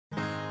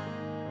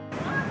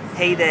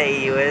Hey there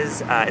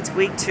EUers, it's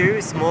week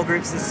 2, small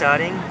groups are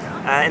starting,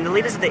 and the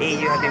leaders of the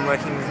EU have been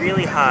working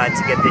really hard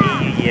to get the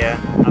EU year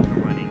up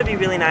and running. It would be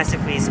really nice if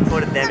we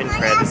supported them in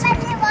prayer this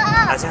week.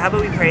 So how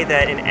about we pray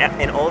that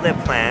in all their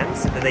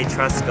plans, that they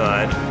trust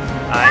God,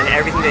 and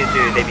everything they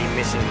do, they be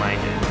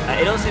mission-minded.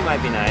 It also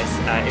might be nice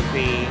if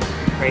we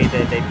pray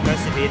that they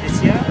persevere this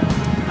year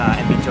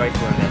and be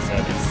joyful in their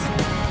service.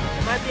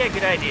 It might be a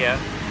good idea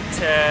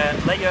to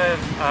let your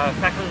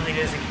faculty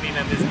leaders and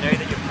community members know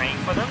that you're praying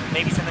for them.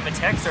 Maybe send them a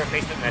text or a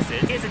Facebook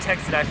message. Here's a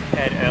text that I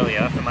prepared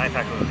earlier for my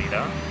faculty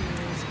leader.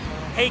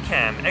 Hey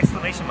Cam!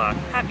 Exclamation mark.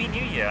 Happy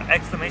New Year!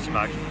 Exclamation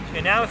mark.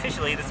 You're now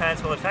officially the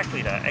Science World faculty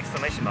leader!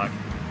 Exclamation mark.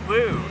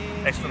 Woo!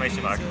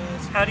 Exclamation mark.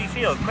 How do you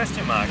feel?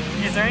 Question mark.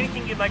 Is there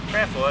anything you'd like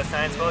prayer for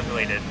Science World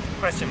related?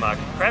 Question mark.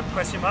 Prep?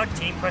 Question mark.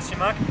 Team? Question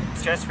mark.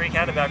 Stress freak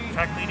out about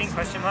faculty leading?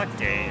 Question mark.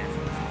 Dave.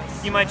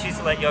 You might choose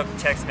to let your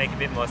text make a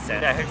bit more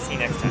sense. I hope to see you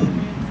next time.